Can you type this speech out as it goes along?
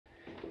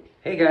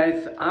Hey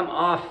guys, I'm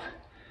off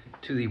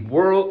to the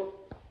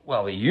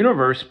the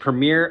universe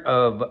premiere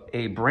of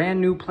a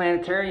brand new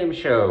planetarium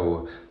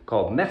show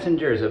called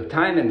Messengers of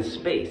Time and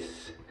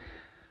Space.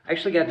 I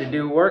actually got to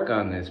do work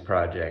on this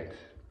project.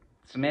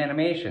 Some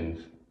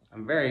animations.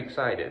 I'm very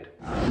excited.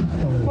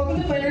 Welcome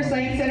to Planetarium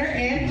Science Center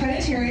and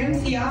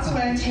Planetarium's EOS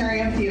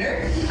Planetarium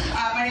Theater.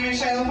 My name is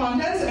Shiloh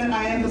Pontes and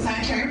I am the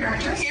Planetarium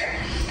Director here.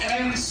 And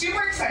I'm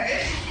super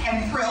excited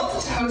and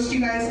thrilled to host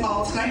you guys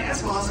all tonight,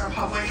 as well as our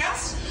public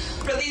guests,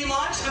 for the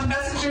launch of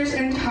Messengers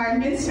in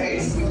Time and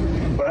Space.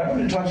 But I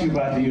want to talk to you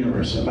about the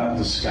universe, about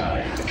the sky.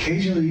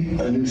 Occasionally,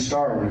 a new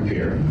star would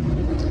appear.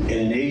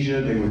 In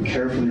Asia, they would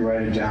carefully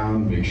write it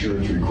down, make sure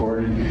it's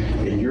recorded.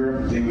 In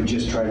Europe, they would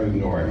just try to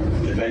ignore it.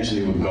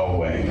 Eventually, it would go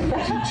away.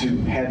 It,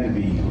 too, had to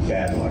be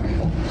bad luck.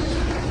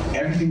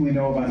 Everything we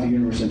know about the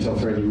universe until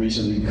fairly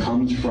recently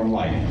comes from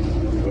light.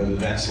 Whether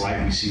that's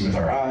light we see with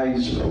our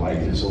eyes, or light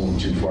that's a little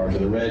too far to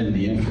the red in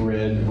the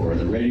infrared, or in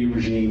the radio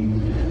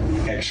regime,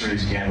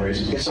 X-rays, gamma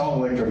rays, it's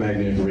all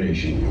electromagnetic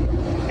radiation.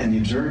 And the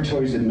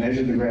observatories that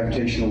measure the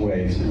gravitational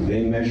waves,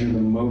 they measure the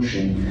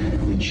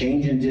motion, the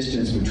change in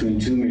distance between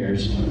two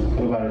mirrors of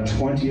about a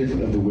 20th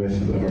of the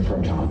width of a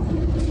proton.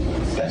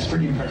 That's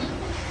pretty impressive.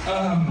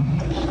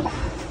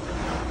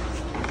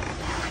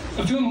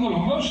 I'm feeling a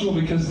little emotional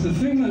because the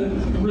thing that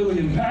really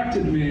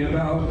impacted me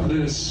about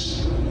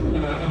this,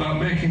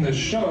 about making this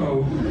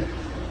show,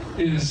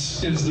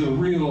 is the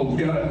real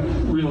gut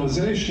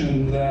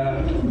realization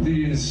that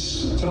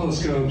these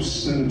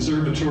telescopes and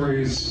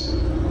observatories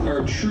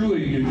are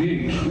truly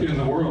unique in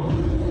the world.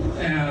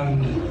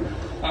 And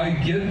I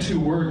get to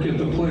work at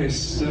the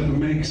place that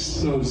makes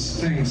those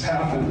things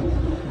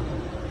happen.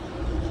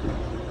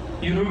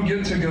 You don't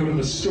get to go to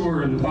the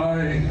store and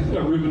buy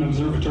a Rubin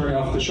observatory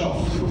off the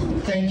shelf.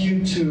 Thank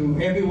you to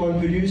everyone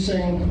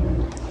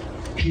producing,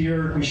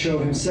 Peter Michaud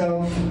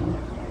himself,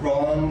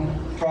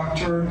 Ron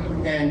Proctor,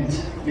 and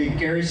Nick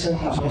Garrison,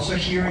 who's also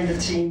here in the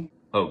team.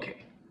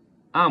 Okay,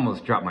 I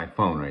almost dropped my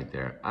phone right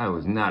there. I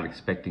was not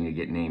expecting to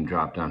get name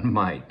dropped on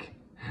mic.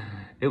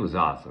 It was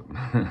awesome.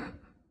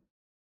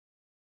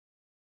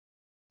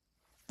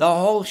 The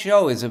whole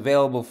show is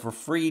available for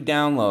free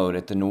download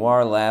at the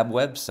NOIRLab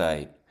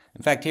website.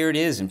 In fact, here it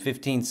is in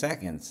 15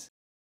 seconds.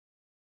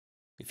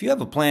 If you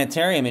have a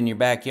planetarium in your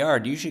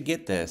backyard, you should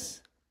get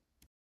this.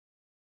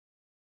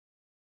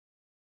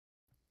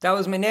 That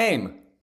was my name.